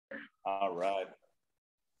All right.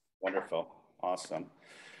 Wonderful. Awesome.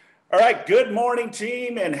 All right. Good morning,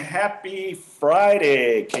 team, and happy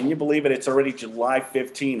Friday. Can you believe it? It's already July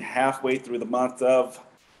 15, halfway through the month of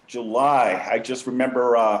July. I just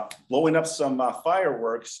remember blowing up some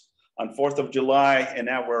fireworks on 4th of July, and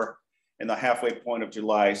now we're in the halfway point of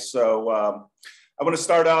July. So I want to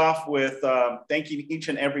start off with thanking each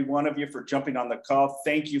and every one of you for jumping on the call.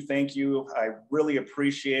 Thank you. Thank you. I really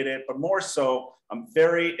appreciate it. But more so, I'm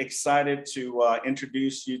very excited to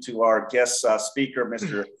introduce you to our guest speaker,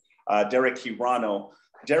 Mr. Derek Hirano.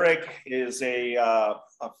 Derek is a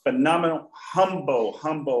phenomenal,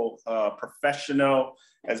 humble professional,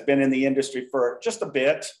 has been in the industry for just a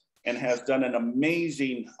bit and has done an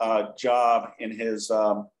amazing job in his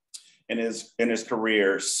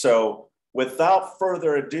career. So without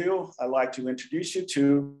further ado, I'd like to introduce you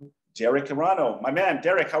to Derek Hirano. My man,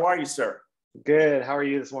 Derek, how are you, sir? Good. How are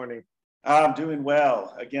you this morning? I'm doing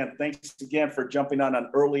well. Again, thanks again for jumping on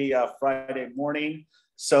an early Friday morning.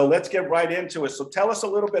 So let's get right into it. So tell us a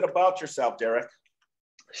little bit about yourself, Derek.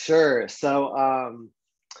 Sure. So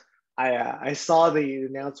I saw the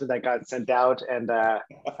announcement that got sent out, and I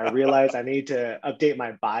realized I need to update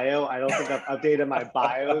my bio. I don't think I've updated my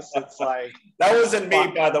bio since like that wasn't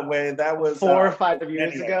me, by the way. That was 4 or 5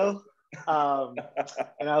 years ago.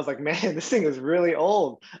 And I was like, man, this thing is really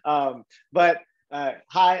old.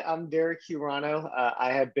 Hi, I'm Derek Hirano.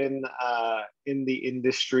 I have been in the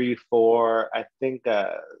industry for, I think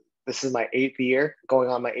this is my 8th year, going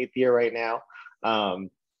on my 8th year right now.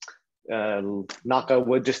 Knock on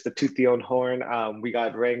wood, just to toot the own horn. We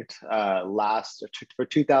got ranked for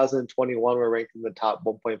 2021, we're ranked in the top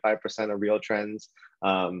 1.5% of real trends.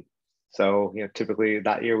 So, typically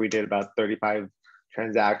that year we did about 35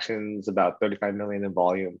 transactions, about 35 million in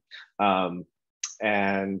volume.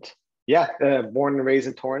 Born and raised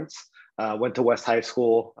in Torrance, went to West High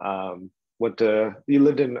School, you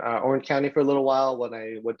lived in Orange County for a little while when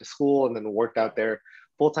I went to school, and then worked out there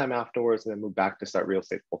full-time afterwards, and then moved back to start real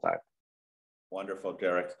estate full-time. Wonderful,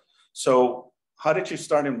 Derek. So how did you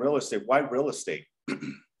start in real estate? Why real estate?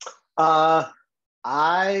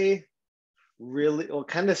 I really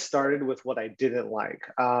kind of started with what I didn't like.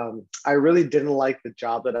 I really didn't like the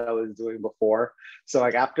job that I was doing before. So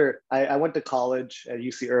like after I went to college at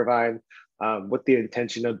UC Irvine with the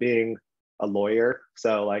intention of being a lawyer.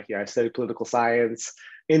 So I studied political science,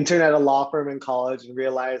 interned at a law firm in college, and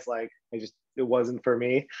realized it wasn't for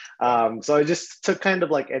me. So I just took kind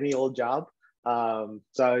of like any old job. So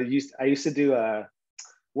I used to do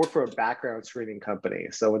work for a background screening company.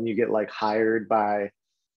 So when you get hired by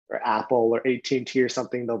or Apple or AT&T or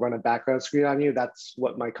something, they'll run a background screen on you. That's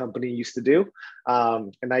what my company used to do.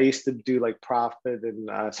 And I used to do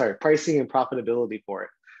pricing and profitability for it,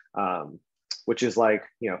 which is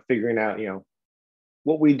figuring out,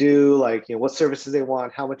 what we do, what services they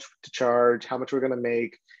want, how much to charge, how much we're going to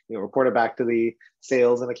make, report it back to the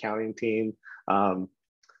sales and accounting team.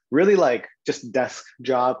 Really just desk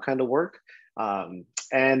job kind of work.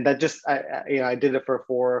 And that just, I did it for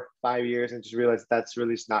 4 or 5 years and just realized that's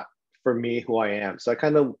really just not for me, who I am. So I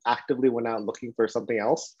kind of actively went out looking for something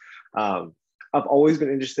else. I've always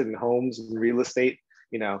been interested in homes and real estate,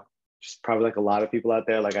 just probably like a lot of people out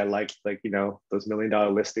there. I liked those $1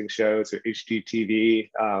 million listing shows or HGTV,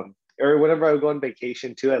 or whenever I would go on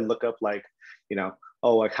vacation too, I'd look up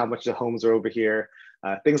how much the homes are over here,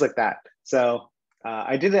 things like that. So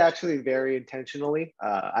I did it actually very intentionally.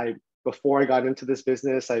 Before I got into this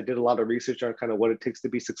business, I did a lot of research on kind of what it takes to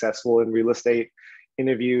be successful in real estate,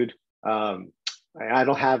 interviewed. I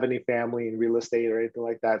don't have any family in real estate or anything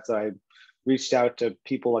like that. So I reached out to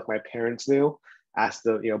people like my parents knew, asked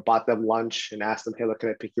them, bought them lunch and asked them, hey, look, can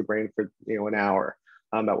I pick your brain for, an hour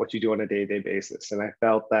about what you do on a day-to-day basis? And I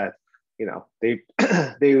felt that, they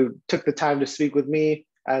took the time to speak with me.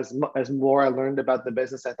 As more I learned about the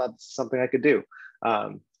business, I thought this is something I could do.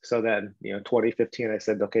 So then, 2015, I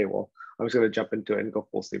said, okay, well, I'm just going to jump into it and go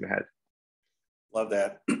full steam ahead. Love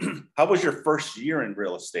that. How was your first year in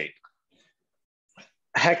real estate?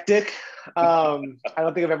 Hectic. I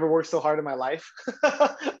don't think I've ever worked so hard in my life.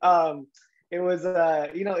 It was,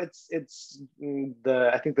 it's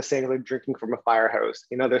I think the saying like drinking from a fire hose.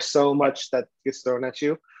 There's so much that gets thrown at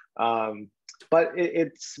you. But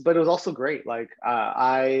it was also great.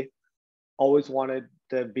 I always wanted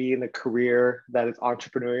to be in a career that is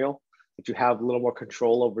entrepreneurial, that you have a little more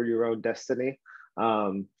control over your own destiny.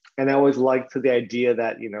 And I always liked the idea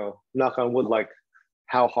that, knock on wood,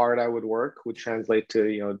 how hard I would work would translate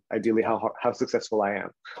to, ideally how successful I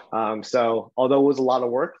am. So although it was a lot of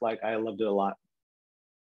work, I loved it a lot.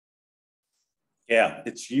 Yeah,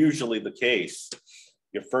 it's usually the case.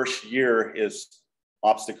 Your first year is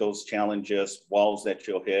obstacles, challenges, walls that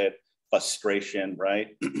you'll hit, frustration,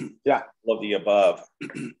 right? Yeah. All of the above.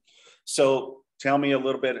 So tell me a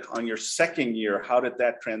little bit on your second year, how did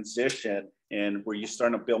that transition, and were you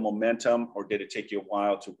starting to build momentum, or did it take you a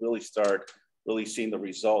while to really start really seeing the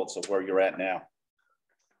results of where you're at now?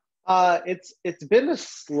 It's been a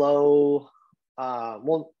slow,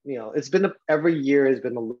 well, it's been every year has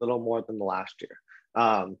been a little more than the last year.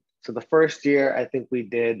 So the first year, I think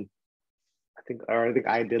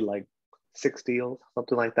I did like 6 deals,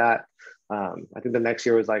 something like that. I think the next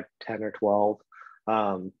year was like 10 or 12.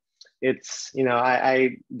 It's,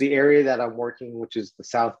 the area that I'm working, which is the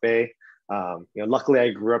South Bay. Luckily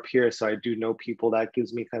I grew up here, so I do know people. That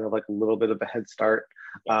gives me kind of like a little bit of a head start,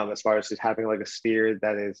 as far as just having like a sphere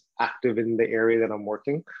that is active in the area that I'm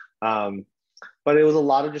working. But it was a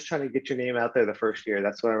lot of just trying to get your name out there the first year.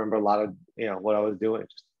 That's what I remember a lot of, what I was doing,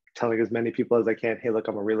 just telling as many people as I can, hey, look,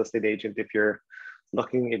 I'm a real estate agent. If you're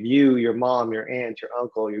looking, if you, your mom, your aunt, your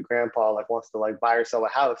uncle, your grandpa, like wants to like buy or sell a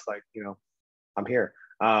house, like, I'm here.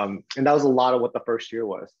 And that was a lot of what the first year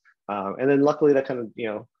was. And then luckily that kind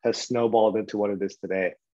of, has snowballed into what it is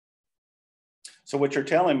today. So what you're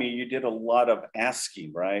telling me, you did a lot of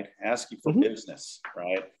asking, right? Asking for business,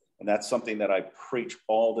 right? And that's something that I preach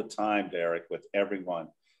all the time, Derek, with everyone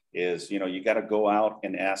is, you got to go out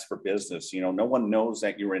and ask for business. No one knows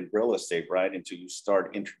that you're in real estate, right? Until you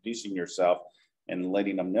start introducing yourself and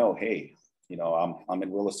letting them know, hey, I'm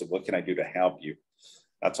in real estate. What can I do to help you?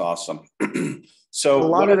 That's awesome. So a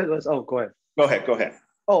lot of it was, go ahead. Go ahead.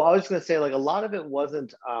 Oh, I was going to say, like, a lot of it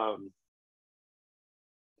wasn't, a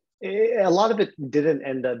lot of it didn't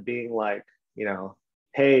end up being like,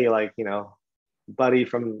 hey, like, buddy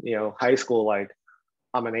from, high school, like,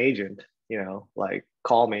 I'm an agent, like,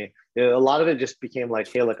 call me. A lot of it just became like,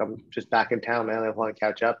 hey, like, I'm just back in town, man. I want to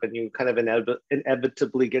catch up. And you kind of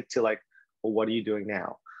inevitably get to like, well, what are you doing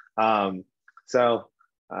now? So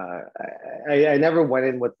I never went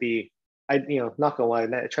in with not gonna lie,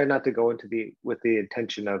 I try not to go into with the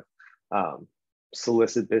intention of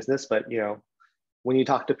solicit business, but when you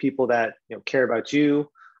talk to people that care about you,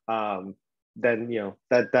 then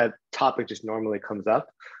that topic just normally comes up,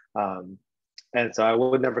 and so I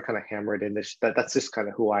would never kind of hammer it in. That's just kind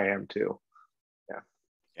of who I am too.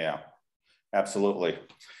 Yeah, absolutely.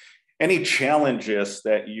 Any challenges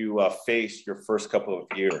that you faced your first couple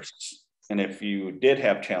of years, and if you did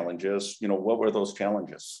have challenges, what were those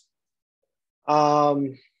challenges? I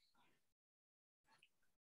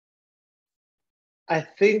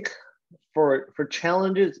think for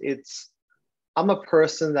challenges, I'm a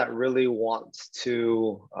person that really wants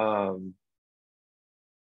to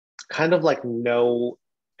kind of like know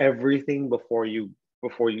everything before you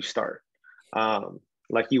start.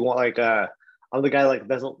 Like you want like I'm the guy like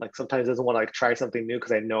sometimes doesn't want to like try something new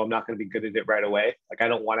because I know I'm not going to be good at it right away. Like I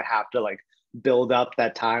don't want to have to like build up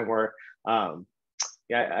that time where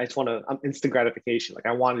I just want to instant gratification. Like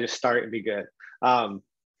I want to just start and be good.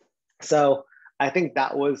 So I think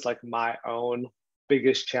that was like my own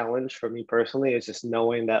biggest challenge for me personally, is just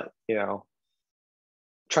knowing that,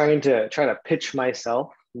 trying to pitch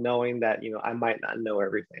myself, knowing that, I might not know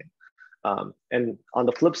everything. And on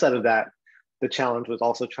the flip side of that, the challenge was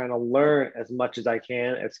also trying to learn as much as I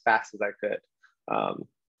can, as fast as I could.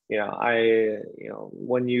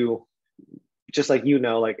 When you, just like,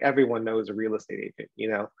 like everyone knows a real estate agent,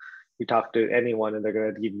 you talk to anyone and they're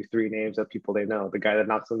going to give you 3 names of people they know: the guy that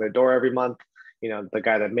knocks on their door every month, the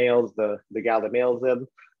guy that mails, the gal that mails them,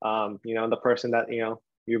 and the person that,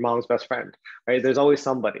 your mom's best friend, right? There's always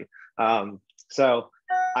somebody. So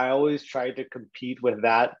I always try to compete with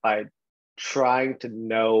that by trying to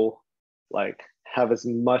know, like, have as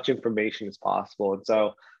much information as possible. And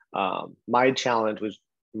so my challenge was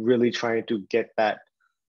really trying to get that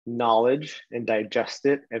knowledge and digest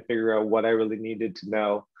it and figure out what I really needed to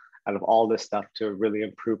know out of all this stuff to really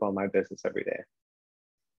improve on my business every day.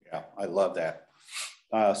 Yeah, I love that.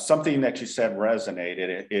 Something that you said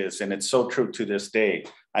resonated is, and it's so true to this day.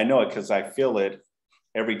 I know it because I feel it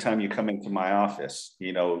every time you come into my office.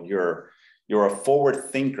 You're a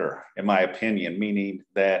forward thinker, in my opinion, meaning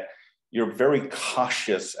that you're very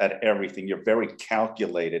cautious at everything. You're very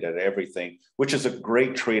calculated at everything, which is a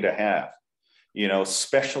great trait to have,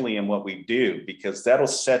 especially in what we do, because that'll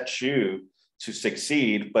set you to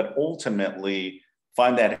succeed, but ultimately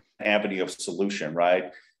find that avenue of solution,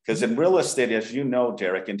 right? Because in real estate, as you know,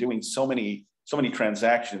 Derek, and doing so many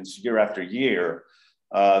transactions year after year,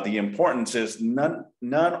 the importance is none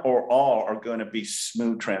or all are going to be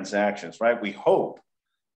smooth transactions, right? We hope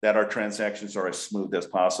that our transactions are as smooth as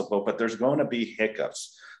possible, but there's going to be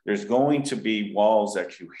hiccups. There's going to be walls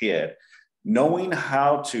that you hit. Knowing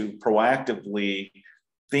how to proactively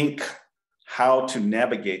think how to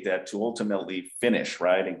navigate that to ultimately finish,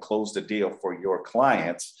 right, and close the deal for your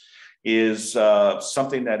clients is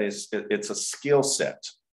something that it's a skill set.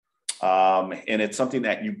 And it's something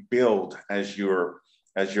that you build as you're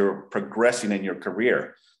progressing in your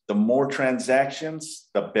career. The more transactions,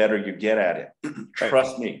 the better you get at it.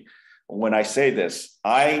 Trust me, when I say this,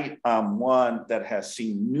 I am one that has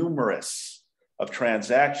seen numerous of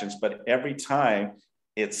transactions, but every time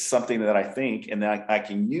it's something that I think, and I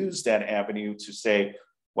can use that avenue to say,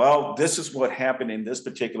 well, this is what happened in this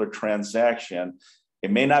particular transaction.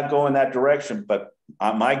 It may not go in that direction, but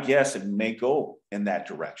my guess, it may go in that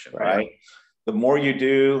direction, right? The more you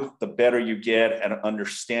do, the better you get at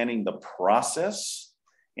understanding the process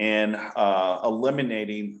and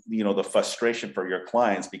eliminating, the frustration for your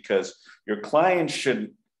clients, because your clients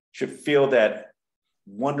should feel that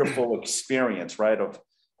wonderful experience, right, of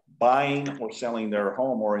buying or selling their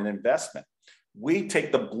home or an investment. We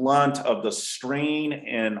take the blunt of the strain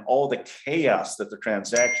and all the chaos that the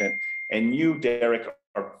transaction, and you, Derek,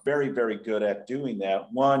 are very, very good at doing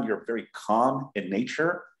that. One, you're very calm in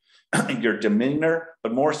nature, your demeanor,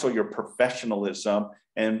 but more so your professionalism,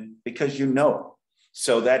 and because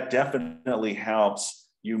so that definitely helps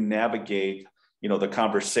you navigate, the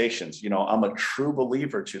conversations. I'm a true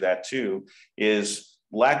believer to that too, is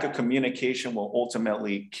lack of communication will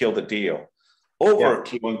ultimately kill the deal. Over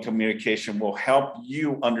communication will help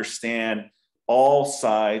you understand all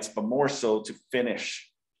sides, but more so to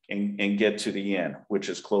finish and get to the end, which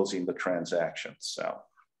is closing the transaction. So,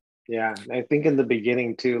 yeah, I think in the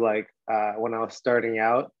beginning too, like when I was starting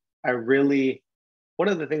out, one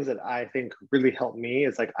of the things that I think really helped me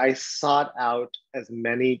is like I sought out as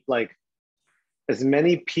many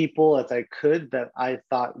people as I could that I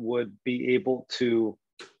thought would be able to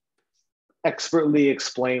expertly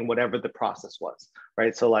explain whatever the process was,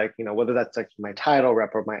 right? So like, whether that's like my title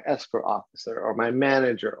rep or my escrow officer or my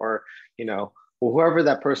manager or, whoever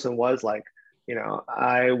that person was, like,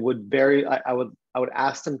 I would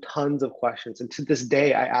ask them tons of questions. And to this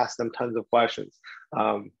day, I ask them tons of questions.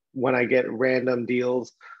 When I get random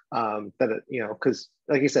deals because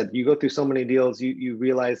like you said, you go through so many deals, you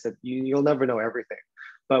realize that you'll never know everything.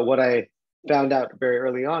 But what I found out very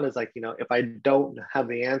early on is like, if I don't have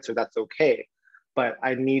the answer, that's okay. But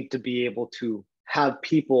I need to be able to have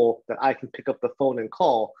people that I can pick up the phone and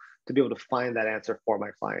call to be able to find that answer for my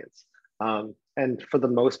clients. And for the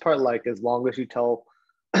most part, like as long as you tell,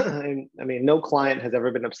 and I mean, no client has ever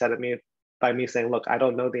been upset at me by me saying, look, I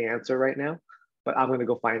don't know the answer right now, but I'm going to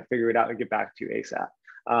go figure it out and get back to you ASAP.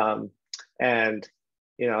 And,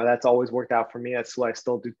 that's always worked out for me. That's what I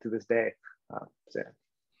still do to this day.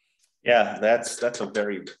 Yeah, that's a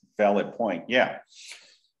very valid point. Yeah.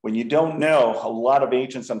 When you don't know, a lot of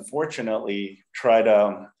agents, unfortunately, try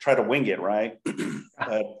to wing it, right?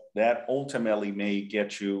 But that ultimately may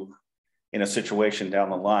get you in a situation down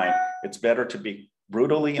the line. It's better to be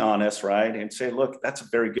brutally honest, right? And say, look, that's a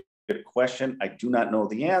very good question. I do not know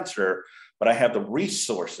the answer, but I have the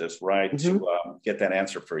resources, right, to get that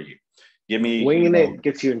answer for you. Winging it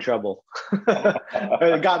gets you in trouble.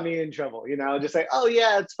 It got me in trouble, just like, oh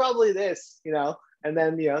yeah, it's probably this, and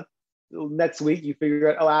then, next week you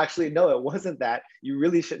figure out, oh, actually, no, it wasn't that. You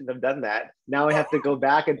really shouldn't have done that. Now I have to go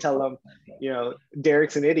back and tell them,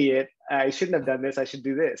 Derek's an idiot. I shouldn't have done this. I should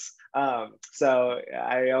do this. So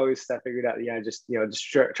I always figured out, just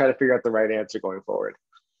try to figure out the right answer going forward.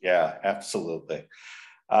 Yeah, absolutely.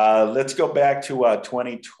 Let's go back to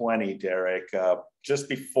 2020, Derek. Just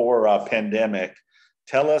before pandemic,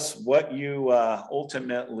 tell us what you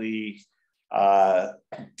ultimately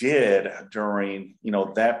did during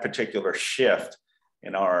that particular shift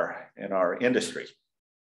in our industry.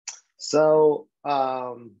 So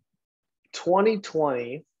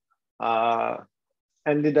 2020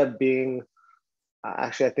 ended up being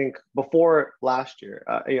actually, I think before last year,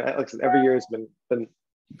 like I said, every year has been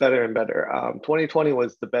better and better. 2020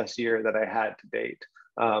 was the best year that I had to date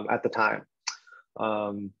at the time.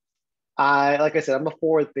 Like I said, I'm a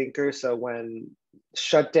forward thinker. So when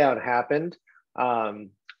shutdown happened, on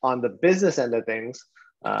the business end of things,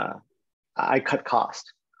 I cut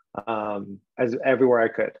cost as everywhere I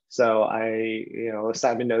could. So as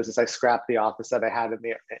Simon knows this, I scrapped the office that I had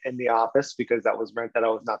in the office because that was rent that I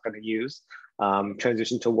was not going to use.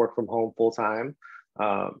 Transitioned to work from home full time.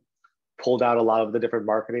 Pulled out a lot of the different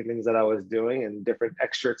marketing things that I was doing and different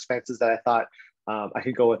extra expenses that I thought I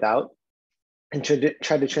could go without, and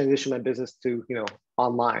tried to transition my business to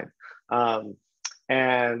online.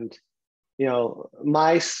 And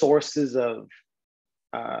my sources of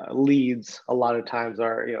leads a lot of times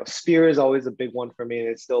are, Sphere is always a big one for me, and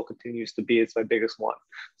it still continues to be. It's my biggest one.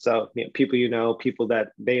 So, people, people that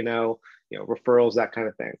they know, referrals, that kind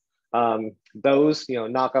of thing. Those,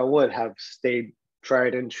 knock on wood, have stayed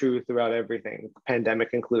tried and true throughout everything, pandemic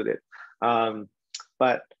included.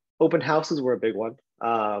 But open houses were a big one.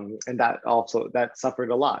 And that suffered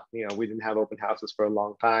a lot. We didn't have open houses for a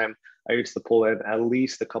long time. I used to pull in at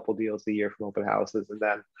least a couple deals a year from open houses, and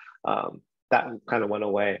then that kind of went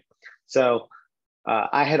away. So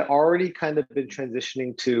I had already kind of been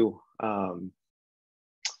transitioning to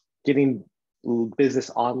getting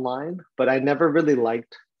business online, but I never really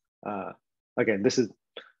liked, again,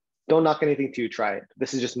 don't knock anything till you try it.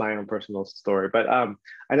 This is just my own personal story, but I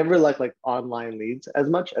never liked like online leads as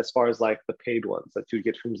much, as far as like the paid ones that you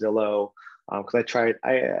get from Zillow. Because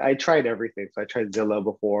I tried everything. So I tried Zillow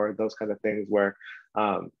before, those kind of things where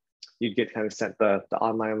you'd get kind of sent the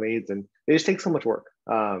online leads, and they just take so much work,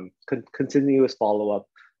 continuous follow-up.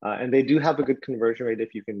 And they do have a good conversion rate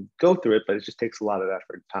if you can go through it, but it just takes a lot of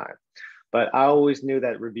effort and time. But I always knew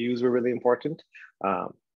that reviews were really important.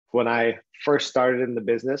 When I first started in the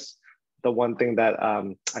business, the one thing that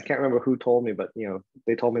I can't remember who told me, but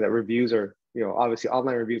they told me that reviews are, obviously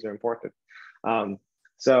online reviews are important.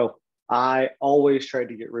 So I always tried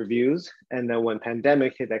to get reviews, and then when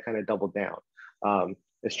pandemic hit, I kind of doubled down.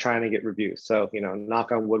 Is trying to get reviews. So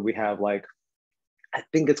knock on wood, we have like, I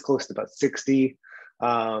think it's close to about 60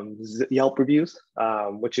 Yelp reviews,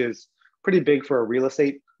 which is pretty big for a real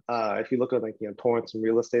estate. If you look at like, Torrance and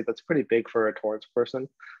real estate, that's pretty big for a Torrance person.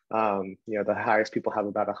 The highest people have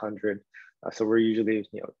about 100. So we're usually,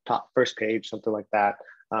 top first page, something like that.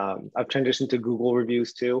 I've transitioned to Google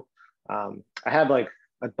reviews too. I have like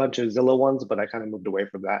a bunch of Zillow ones, but I kind of moved away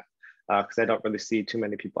from that because I don't really see too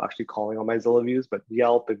many people actually calling on my Zillow views, but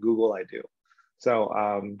Yelp and Google I do.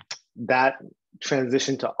 So that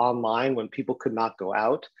transition to online, when people could not go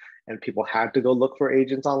out and people had to go look for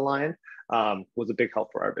agents online, was a big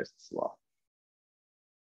help for our business as well.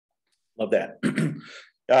 Love that.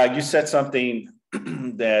 You said something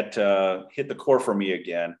that hit the core for me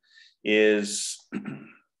again, is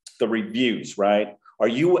the reviews, right? Are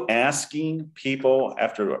you asking people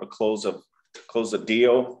after a close a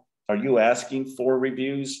deal? Are you asking for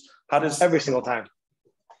reviews? How does every single time?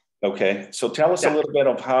 Okay, so tell us a little bit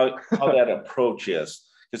of how that approach is,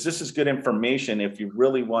 because this is good information if you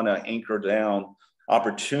really want to anchor down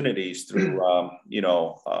opportunities through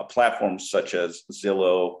platforms such as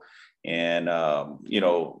Zillow and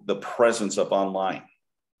the presence of online.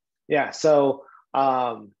 Yeah, so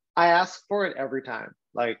I ask for it every time.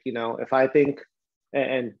 Like, if I think,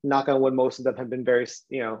 and knock on wood, most of them have been very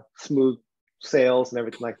smooth sales and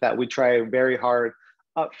everything like that. We try very hard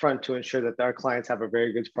upfront to ensure that our clients have a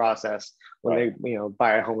very good process when they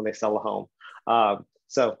buy a home and they sell a home.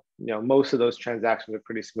 So most of those transactions are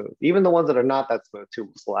pretty smooth. Even the ones that are not that smooth too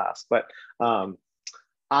will still ask. But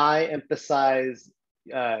I emphasize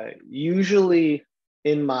usually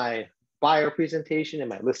in my buyer presentation and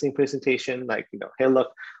my listing presentation, like, hey,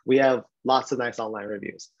 look, we have lots of nice online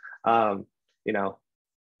reviews.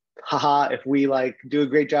 Haha, if we like do a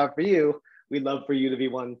great job for you, we'd love for you to be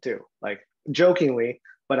one too. Like, jokingly,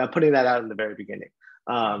 but I'm putting that out in the very beginning.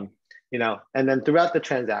 And then throughout the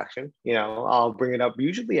transaction, I'll bring it up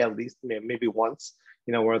usually at least maybe once,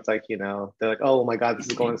 where it's like, they're like, oh my God, this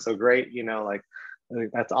is going so great. Like,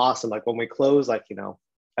 that's awesome. Like when we close, like,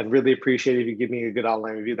 I'd really appreciate it if you give me a good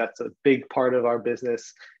online review. That's a big part of our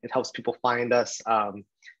business. It helps people find us.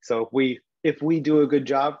 So if we do a good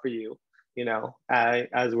job for you,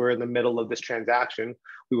 as we're in the middle of this transaction,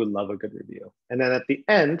 we would love a good review. And then at the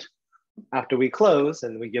end, after we close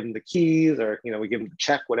and we give them the keys, or we give them the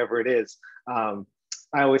check, whatever it is, I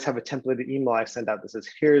always have a templated email I send out that says,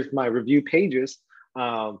 here's my review pages.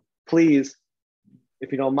 Please,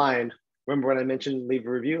 if you don't mind, remember when I mentioned leave a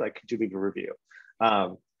review, like, could you leave a review?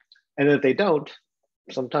 And if they don't,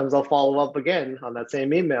 sometimes I'll follow up again on that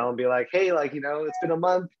same email and be like, hey, like, it's been a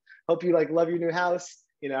month, hope you like love your new house,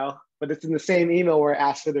 but it's in the same email where I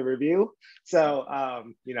asked for the review. So,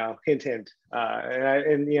 hint, hint.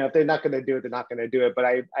 And if they're not going to do it, they're not going to do it. But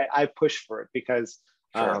I push for it because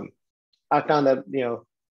I found that,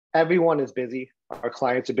 everyone is busy. Our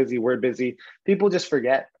clients are busy. We're busy. People just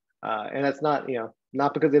forget. And that's not,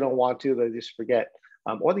 not because they don't want to, they just forget.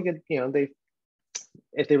 Or they get,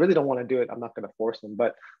 if they really don't want to do it, I'm not going to force them.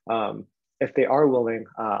 But if they are willing,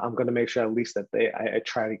 I'm going to make sure at least that I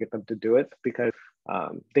try to get them to do it, because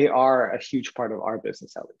they are a huge part of our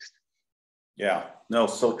business, at least. Yeah, no,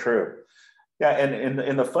 so true. Yeah,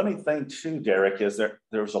 and the funny thing too, Derek, is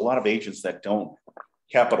there's a lot of agents that don't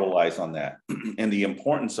capitalize on that and the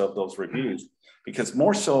importance of those reviews. because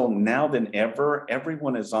more so now than ever,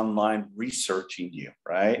 everyone is online researching you,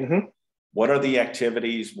 right? Mm-hmm. What are the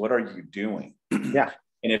activities? What are you doing? Yeah.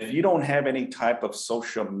 And if you don't have any type of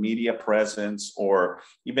social media presence or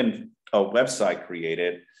even a website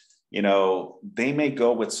created, they may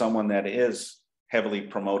go with someone that is heavily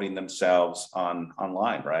promoting themselves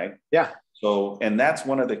online, right? Yeah. So, and that's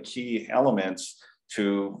one of the key elements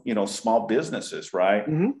to, small businesses, right?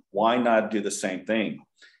 Mm-hmm. Why not do the same thing?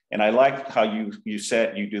 And I like how you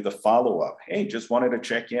said you do the follow-up. Hey, just wanted to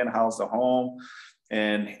check in. How's the home?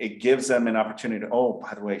 And it gives them an opportunity to, oh,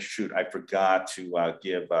 by the way, shoot, I forgot to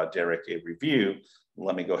give Derek a review.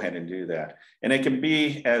 Let me go ahead and do that. And it can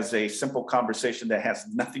be as a simple conversation that has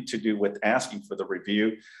nothing to do with asking for the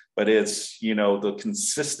review, but it's, the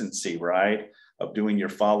consistency, right, of doing your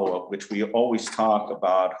follow-up, which we always talk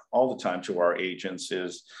about all the time to our agents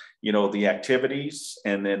is, the activities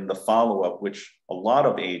and then the follow-up, which a lot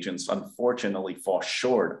of agents unfortunately fall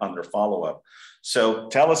short on their follow-up. So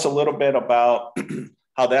tell us a little bit about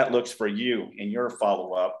how that looks for you in your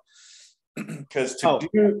follow-up. Because to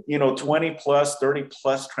do, 20 plus, 30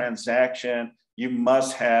 plus transaction, you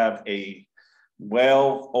must have a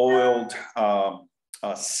well-oiled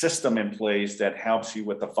system in place that helps you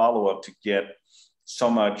with the follow-up to get so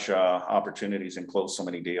much opportunities and close so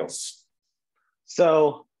many deals.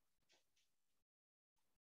 So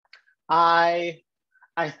I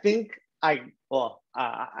think I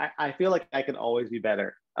feel like I can always be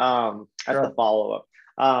better at the follow-up.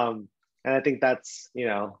 And I think that's,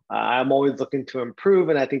 I'm always looking to improve.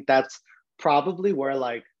 And I think that's probably where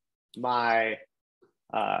like my,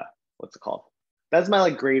 what's it called? That's my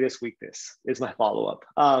like greatest weakness is my follow-up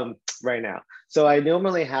right now. So I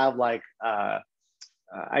normally have like, I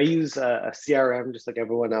use a CRM just like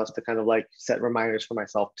everyone else to kind of like set reminders for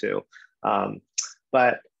myself too.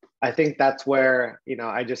 But I think that's where,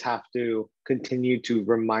 I just have to continue to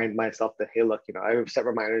remind myself that, hey, look, I set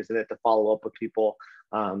reminders in it to follow up with people.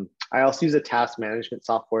 I also use a task management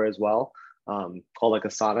software as well, called like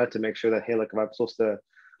Asana, to make sure that, hey, look, if I'm supposed to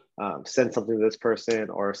send something to this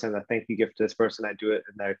person or send a thank you gift to this person, I do it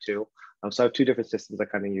in there too. So I have two different systems I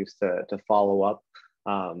kind of use to follow up.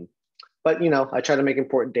 But, I try to make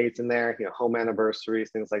important dates in there, home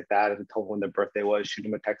anniversaries, things like that. If I told them when their birthday was, shoot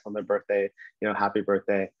them a text on their birthday, happy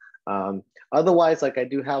birthday. Otherwise, like I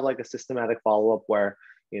do have like a systematic follow-up where,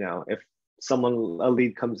 if a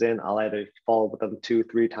lead comes in, I'll either follow up with them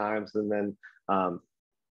 2-3 times. And then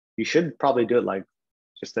you should probably do it like,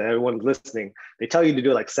 just to everyone listening, they tell you to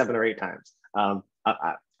do it like 7 or 8 times. I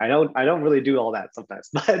don't really do all that sometimes,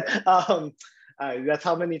 but that's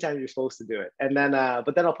how many times you're supposed to do it. And then,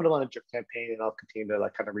 but then I'll put them on a drip campaign and I'll continue to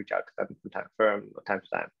like kind of reach out to them from time to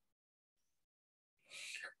time.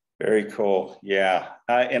 Very cool. Yeah.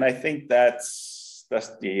 And I think that's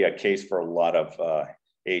the case for a lot of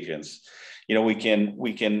agents. We can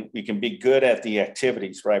be good at the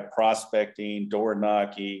activities, right? Prospecting, door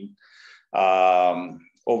knocking,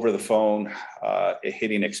 over the phone,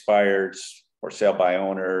 hitting expireds or sale by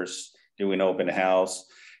owners, doing open house.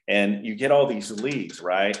 And you get all these leads,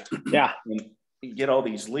 right? Yeah. You get all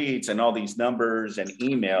these leads and all these numbers and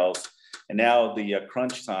emails. And now the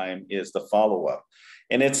crunch time is the follow-up.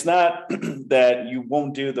 And it's not that you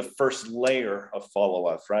won't do the first layer of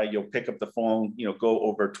follow-ups, right? You'll pick up the phone, go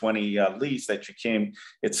over 20 leads that you came.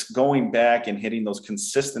 It's going back and hitting those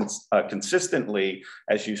consistently,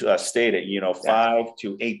 as you stated, 5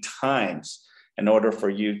 to 8 times in order for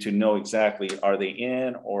you to know exactly, are they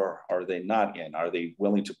in or are they not in? Are they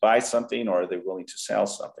willing to buy something or are they willing to sell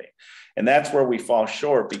something? And that's where we fall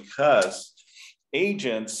short, because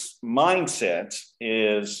agents' mindset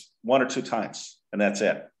is 1 or 2 times. And that's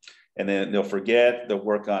it. And then they'll forget, they'll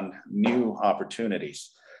work on new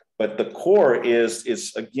opportunities. But the core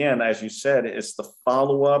is again, as you said, it's the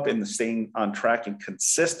follow-up and the staying on track and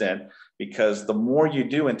consistent, because the more you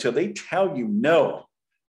do until they tell you no,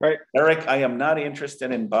 right, Eric, I am not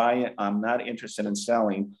interested in buying, I'm not interested in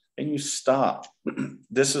selling, and you stop.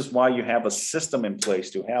 This is why you have a system in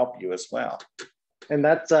place to help you as well. And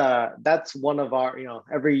that's one of our,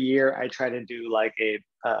 every year I try to do like a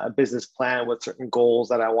business plan with certain goals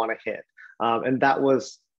that I want to hit. And that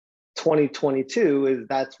was 2022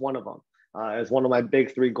 that's one of them. Is one of my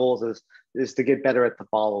big 3 goals is to get better at the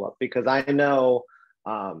follow-up, because I know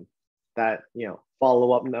that,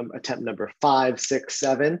 follow-up attempt number 5, 6,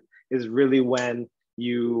 7 is really when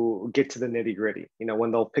you get to the nitty-gritty.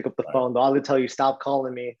 When they'll pick up the phone, they'll either tell you, stop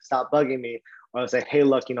calling me, stop bugging me, or I'll say, hey,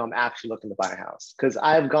 look, I'm actually looking to buy a house. Because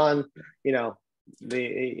I've gone, the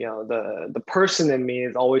person in me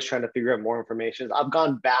is always trying to figure out more information. I've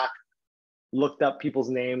gone back looked up people's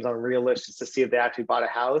names on Realist just to see if they actually bought a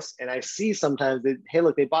house. And I see sometimes that, hey,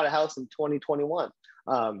 look, they bought a house in 2021.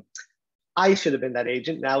 I should have been that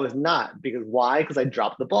agent. And I was not, because why? Because I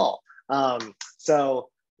dropped the ball. So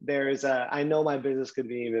there's I know my business could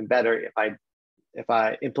be even better if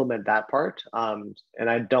I implement that part. And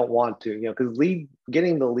I don't want to, because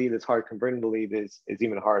getting the lead is hard, converting the lead is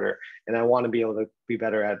even harder. And I want to be able to be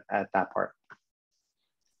better at that part.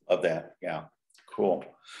 Love that. Yeah, cool.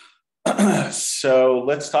 So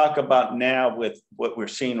let's talk about now with what we're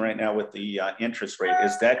seeing right now with the interest rate.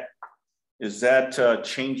 Is that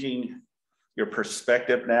changing your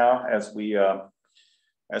perspective now as we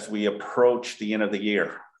approach the end of the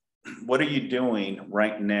year? What are you doing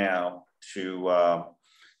right now to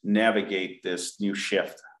navigate this new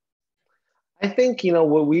shift? I think,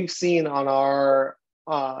 what we've seen on our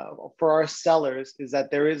for our sellers is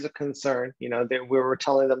that there is a concern, that we were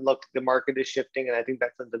telling them, look, the market is shifting, and I think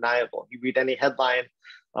that's undeniable. You read any headline,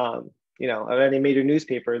 of any major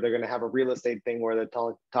newspaper, they're going to have a real estate thing where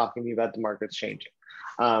they're talking to you about the market's changing.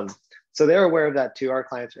 So they're aware of that too. Our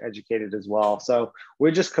clients are educated as well. So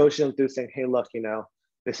we're just coaching them through saying, hey, look,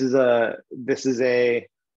 this is a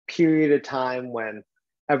period of time when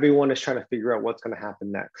everyone is trying to figure out what's going to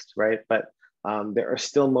happen next, right? But there are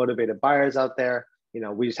still motivated buyers out there.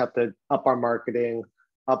 We just have to up our marketing,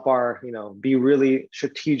 be really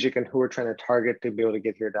strategic in who we're trying to target to be able to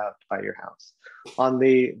get here to buy your house. On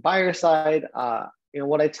the buyer side,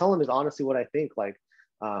 what I tell them is honestly what I think.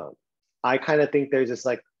 I kind of think there's this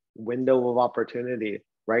window of opportunity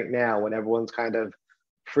right now when everyone's kind of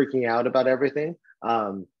freaking out about everything.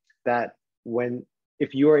 That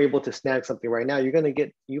if you are able to snag something right now, you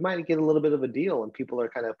might get a little bit of a deal, and people are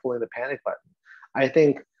kind of pulling the panic button. I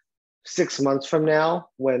think 6 months from now,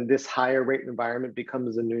 when this higher rate environment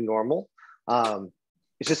becomes the new normal,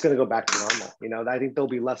 it's just going to go back to normal. I think there'll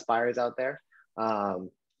be less buyers out there. And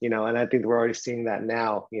I think we're already seeing that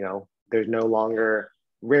now. There's no longer,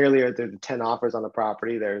 rarely are there 10 offers on the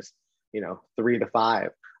property. There's, 3 to 5.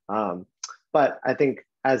 But I think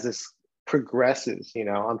as this progresses,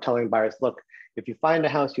 I'm telling buyers, look, if you find a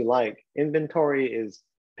house you like, inventory is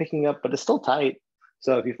picking up, but it's still tight.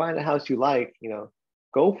 So if you find a house you like,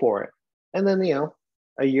 go for it. And then,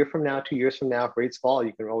 a year from now, 2 years from now, if rates fall,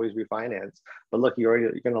 you can always refinance. But look,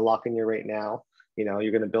 you're going to lock in your rate now.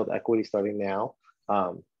 You're going to build equity starting now.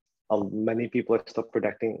 Many people are still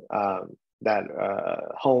predicting that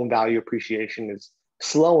home value appreciation is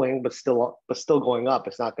slowing, but still going up.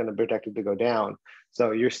 It's not going to be projected to go down.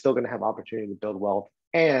 So you're still going to have opportunity to build wealth.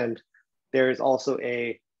 And there is also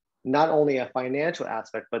not only a financial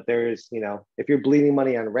aspect, but there is, if you're bleeding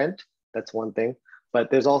money on rent, that's one thing. But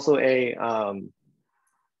there's also a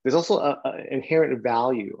inherent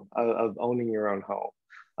value of owning your own home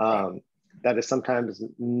that is sometimes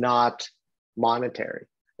not monetary.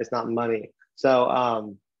 It's not money.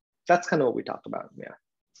 So that's kind of what we talk about. Yeah.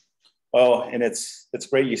 Well, and it's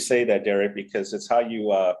great you say that, Derek, because it's how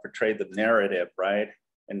you portray the narrative, right?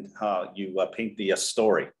 And how you paint the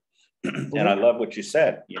story. Mm-hmm. And I love what you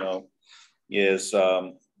said, is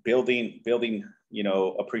building,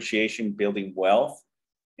 appreciation, building wealth,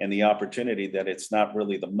 and the opportunity that it's not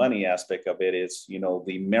really the money aspect of it. It's,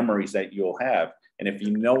 the memories that you'll have. And if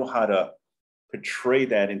you know how to portray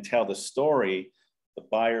that and tell the story, the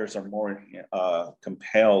buyers are more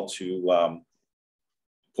compelled to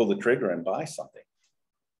pull the trigger and buy something.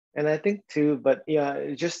 And I think too, but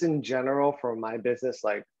yeah, just in general for my business,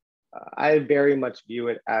 I very much view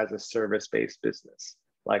it as a service-based business.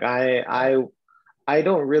 I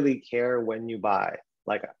don't really care when you buy.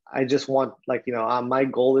 I just want, my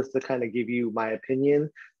goal is to kind of give you my opinion,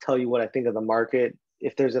 tell you what I think of the market.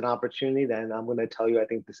 If there's an opportunity, then I'm going to tell you I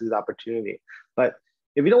think this is opportunity. But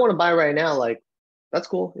if you don't want to buy right now, that's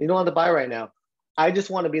cool. You don't have to buy right now. I just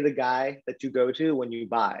want to be the guy that you go to when you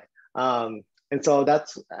buy. And so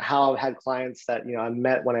that's how I've had clients that, I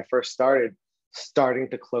met when I first starting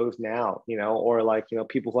to close now, or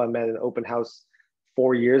people who I met in an open house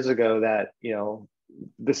 4 years ago that,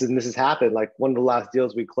 this has happened. One of the last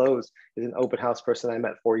deals we closed is an open house person I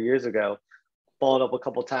met 4 years ago, followed up a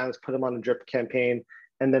couple of times, put them on a drip campaign.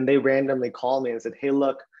 And then they randomly called me and said, hey,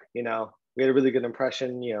 look, we had a really good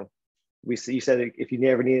impression. You said, if you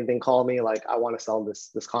ever need anything, call me. I want to sell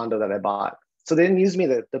this condo that I bought. So they didn't use me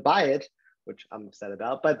to buy it, which I'm upset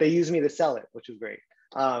about, but they used me to sell it, which was great.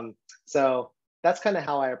 So that's kind of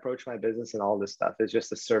how I approach my business, and all this stuff is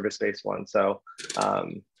just a service-based one. So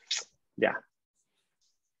yeah.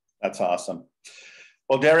 That's awesome.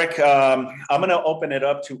 Well, Derek, I'm going to open it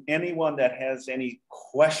up to anyone that has any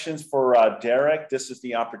questions for Derek. This is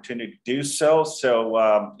the opportunity to do so.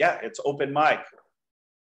 So yeah, it's open mic.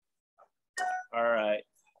 All right.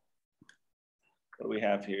 What do we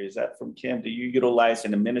have here? Is that from Kim? Do you utilize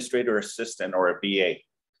an administrator assistant or a BA?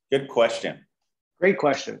 Good question. Great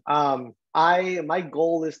question. My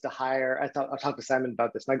goal is to hire. I talked to Simon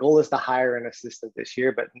about this. My goal is to hire an assistant this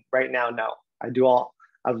year, but right now, no.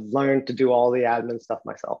 I've learned to do all the admin stuff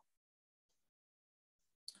myself.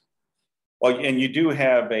 Well, and you do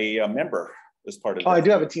have a member as part of. Oh, I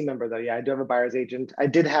do have a team member though. Yeah, I do have a buyer's agent. I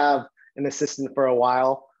did have an assistant for a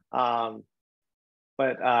while,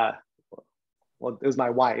 but well, it was my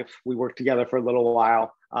wife. We worked together for a little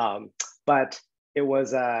while, but it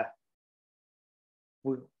was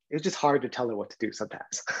just hard to tell her what to do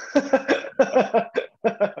sometimes.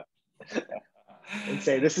 And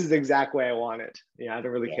say, this is the exact way I want it. Yeah, I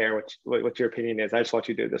don't really care what your opinion is. I just want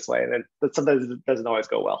you to do it this way. And then but sometimes it doesn't always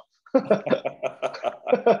go well.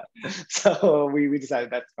 So we decided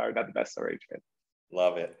that's probably not the best arrangement.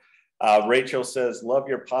 Love it. Rachel says, love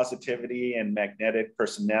your positivity and magnetic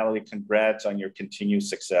personality. Congrats on your continued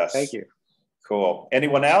success. Thank you. Cool.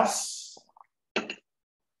 Anyone else?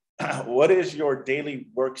 What does your daily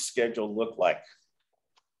work schedule look like?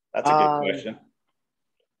 That's a good question.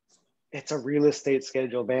 It's a real estate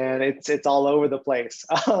schedule, man. It's all over the place.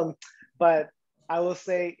 But I will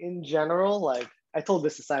say in general, like I told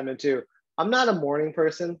this to Simon too, I'm not a morning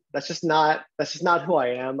person. That's just not who I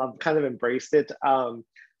am. I've kind of embraced it.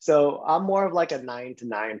 So I'm more of like a 9 to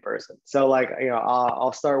 9 person. So like,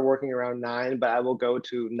 I'll start working around 9, but I will go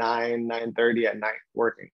to 9:30 at night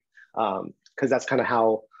working. Because that's kind of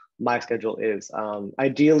how my schedule is.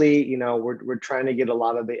 Ideally, we're trying to get a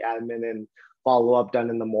lot of the admin and follow up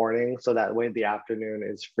done in the morning. So that way the afternoon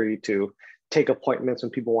is free to take appointments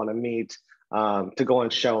when people want to meet, to go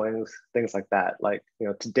on showings, things like that. Like,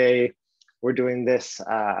 today we're doing this.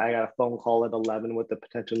 I got a phone call at 11 with the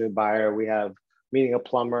potential new buyer. We have meeting a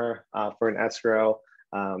plumber for an escrow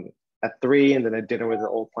at 3, and then a dinner with an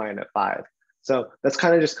old client at 5. So that's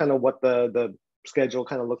kind of what the schedule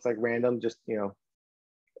kind of looks like, random, just,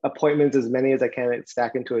 appointments as many as I can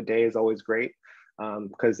stack into a day is always great.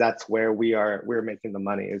 Because that's where we're making the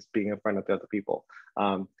money, is being in front of the other people.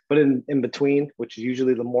 But in between, which is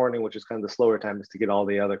usually the morning, which is kind of the slower time, is to get all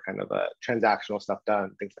the other kind of transactional stuff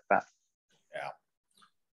done, things like that. Yeah.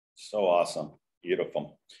 So awesome.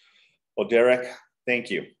 Beautiful. Well, Derek,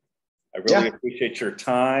 thank you. I really appreciate your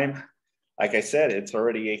time. Like I said, it's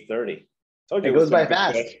already 8:30. It goes by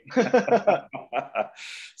fast.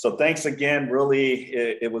 So thanks again. Really,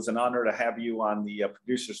 it was an honor to have you on the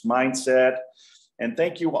Producer's Mindset. And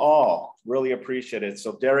thank you all. Really appreciate it.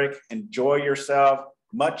 So Derek, enjoy yourself.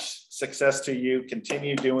 Much success to you.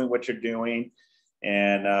 Continue doing what you're doing.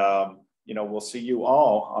 And, we'll see you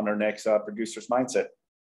all on our next Producer's Mindset.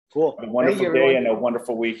 Cool. Have a wonderful day and a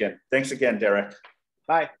wonderful weekend. Thanks again, Derek.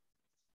 Bye.